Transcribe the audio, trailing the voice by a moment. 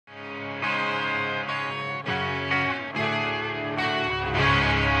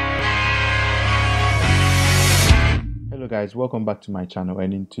guys, welcome back to my channel,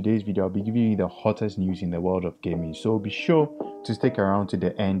 and in today's video I'll be giving you the hottest news in the world of gaming, so be sure to stick around to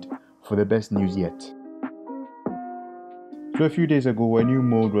the end for the best news yet. So a few days ago, a new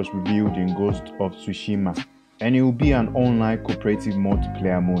mode was revealed in Ghost of Tsushima, and it will be an online cooperative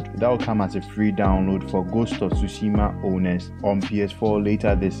multiplayer mode that will come as a free download for Ghost of Tsushima owners on PS4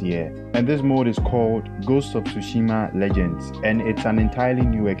 later this year. And this mode is called Ghost of Tsushima Legends, and it's an entirely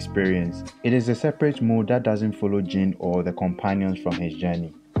new experience. It is a separate mode that doesn't follow Jin or the companions from his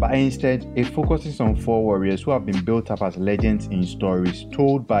journey, but instead it focuses on 4 warriors who have been built up as legends in stories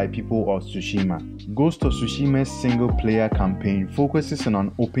told by people of Tsushima. Ghost of Tsushima's single-player campaign focuses on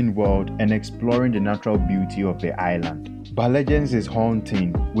an open world and exploring the natural beauty of the island. But Legends is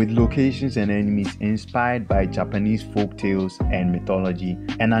haunting, with locations and enemies inspired by Japanese folk tales and mythology,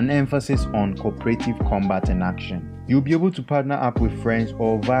 and an emphasis on cooperative combat and action. You'll be able to partner up with friends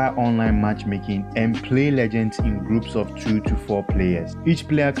or via online matchmaking and play Legends in groups of 2 to 4 players. Each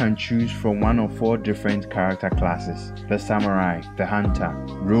player can choose from one of 4 different character classes: the Samurai, the Hunter,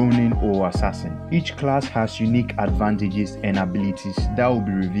 Ronin or Assassin. Each class has unique advantages and abilities that will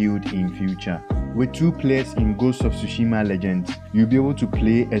be revealed in future. With 2 players in Ghost of Tsushima Legends, you'll be able to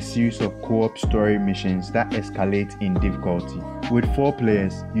play a series of co-op story missions that escalate in difficulty. With 4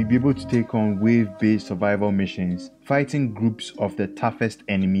 players, you'll be able to take on wave-based survival missions, fighting groups of the toughest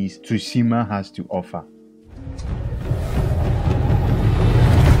enemies Tsushima has to offer.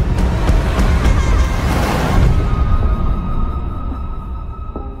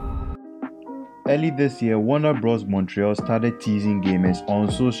 Early this year, Warner Bros. Montreal started teasing gamers on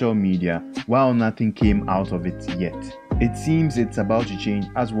social media, while nothing came out of it yet. It seems it's about to change,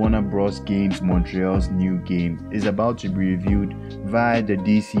 as Warner Bros. Games Montreal's new game is about to be revealed via the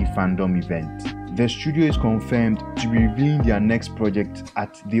DC Fandom event. The studio is confirmed to be revealing their next project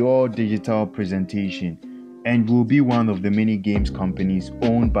at the all-digital presentation, and will be one of the many games companies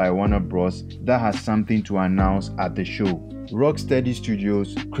owned by Warner Bros. That has something to announce at the show. Rocksteady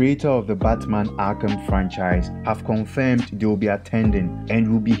Studios, creator of the Batman Arkham franchise, have confirmed they will be attending and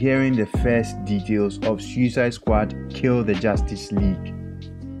will be hearing the first details of Suicide Squad Kill the Justice League.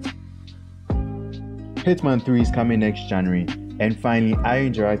 Hitman 3 is coming next January, and finally IO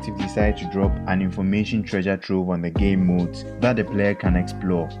Interactive decided to drop an information treasure trove on the game modes that the player can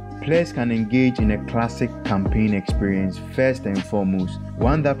explore. Players can engage in a classic campaign experience first and foremost,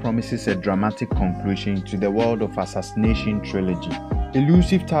 one that promises a dramatic conclusion to the World of Assassination trilogy.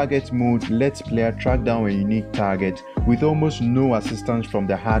 Elusive Target mode lets player track down a unique target with almost no assistance from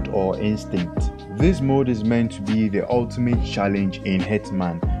the heart or instinct. This mode is meant to be the ultimate challenge in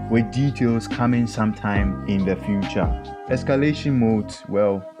Hitman, with details coming sometime in the future. Escalation mode,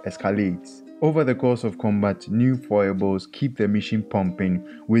 well, escalates. Over the course of combat, new foibles keep the mission pumping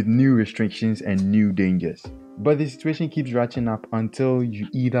with new restrictions and new dangers. But the situation keeps ratcheting up until you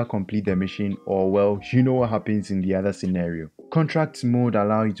either complete the mission or, well, you know what happens in the other scenario. Contracts mode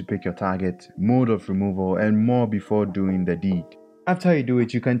allow you to pick your target, mode of removal, and more before doing the deed. After you do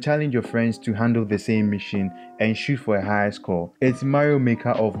it, you can challenge your friends to handle the same mission and shoot for a higher score. It's Mario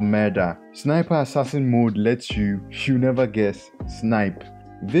Maker of murder. Sniper Assassin mode lets you never guess, snipe.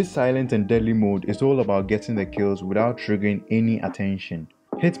 This silent and deadly mode is all about getting the kills without triggering any attention.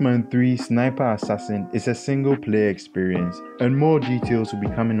 Hitman 3 Sniper Assassin is a single player experience, and more details will be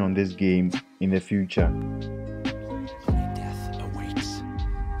coming on this game in the future. Death awaits.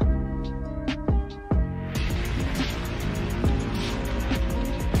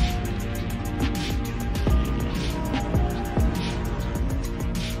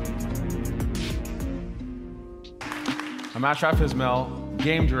 I'm Ashraf Ismail,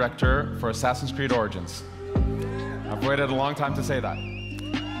 game director for Assassin's Creed Origins. I've waited a long time to say that.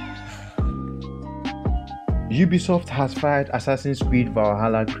 Ubisoft has fired Assassin's Creed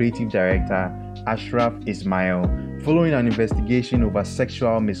Valhalla creative director Ashraf Ismail following an investigation over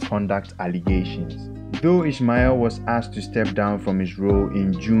sexual misconduct allegations. Though Ismail was asked to step down from his role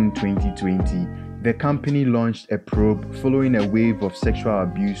in June 2020, the company launched a probe following a wave of sexual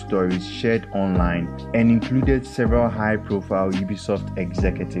abuse stories shared online and included several high-profile Ubisoft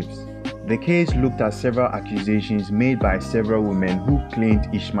executives. The case looked at several accusations made by several women who claimed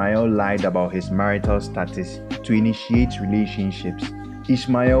Ismail lied about his marital status to initiate relationships.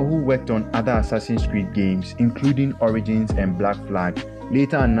 Ismail, who worked on other Assassin's Creed games including Origins and Black Flag,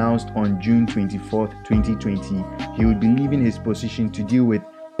 later announced on June 24, 2020 he would be leaving his position to deal with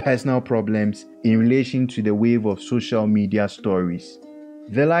personal problems in relation to the wave of social media stories.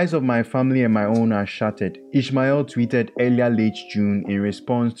 The lives of my family and my own are shattered, Ismail tweeted earlier late June in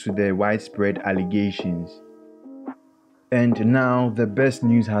response to the widespread allegations. And now the best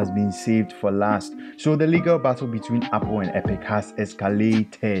news has been saved for last. So the legal battle between Apple and Epic has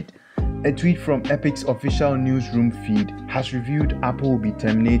escalated. A tweet from Epic's official newsroom feed has revealed Apple will be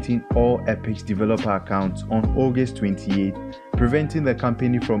terminating all Epic's developer accounts on August 28th, preventing the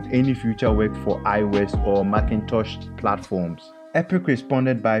company from any future work for iOS or Macintosh platforms. Epic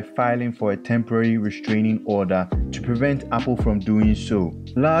responded by filing for a temporary restraining order to prevent Apple from doing so.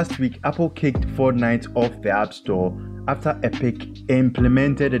 Last week, Apple kicked Fortnite off the App Store after Epic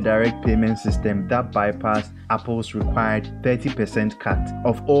implemented a direct payment system that bypassed Apple's required 30% cut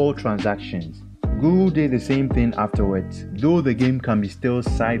of all transactions. Google did the same thing afterwards, though the game can be still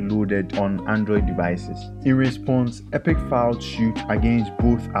side-loaded on Android devices. In response, Epic filed suit against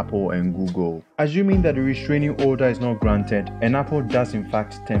both Apple and Google. Assuming that the restraining order is not granted, and Apple does in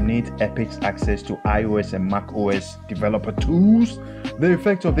fact terminate Epic's access to iOS and macOS developer tools, the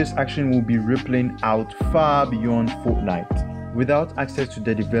effect of this action will be rippling out far beyond Fortnite. Without access to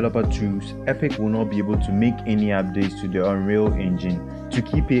the developer tools, Epic will not be able to make any updates to the Unreal Engine to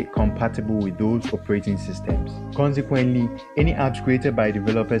keep it compatible with those operating systems. Consequently, any apps created by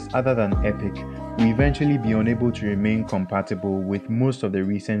developers other than Epic will eventually be unable to remain compatible with most of the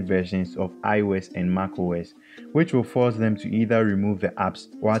recent versions of iOS and macOS, which will force them to either remove the apps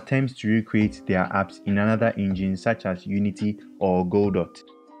or attempt to recreate their apps in another engine such as Unity or Godot.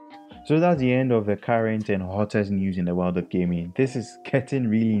 So that's the end of the current and hottest news in the world of gaming. This is getting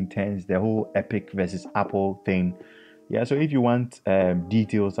really intense, the whole Epic versus Apple thing. Yeah, so if you want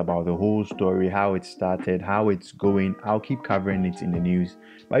details about the whole story, how it started, how it's going, I'll keep covering it in the news.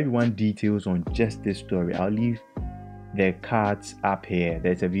 But if you want details on just this story, I'll leave the cards up here.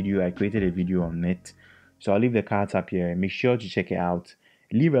 There's a video, I created a video on it. So I'll leave the cards up here. Make sure to check it out.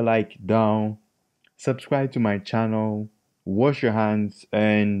 Leave a like down, subscribe to my channel, wash your hands,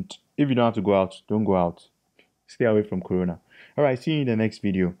 and if you don't have to go out, don't go out. Stay away from Corona. Alright, see you in the next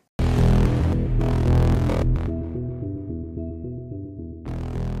video.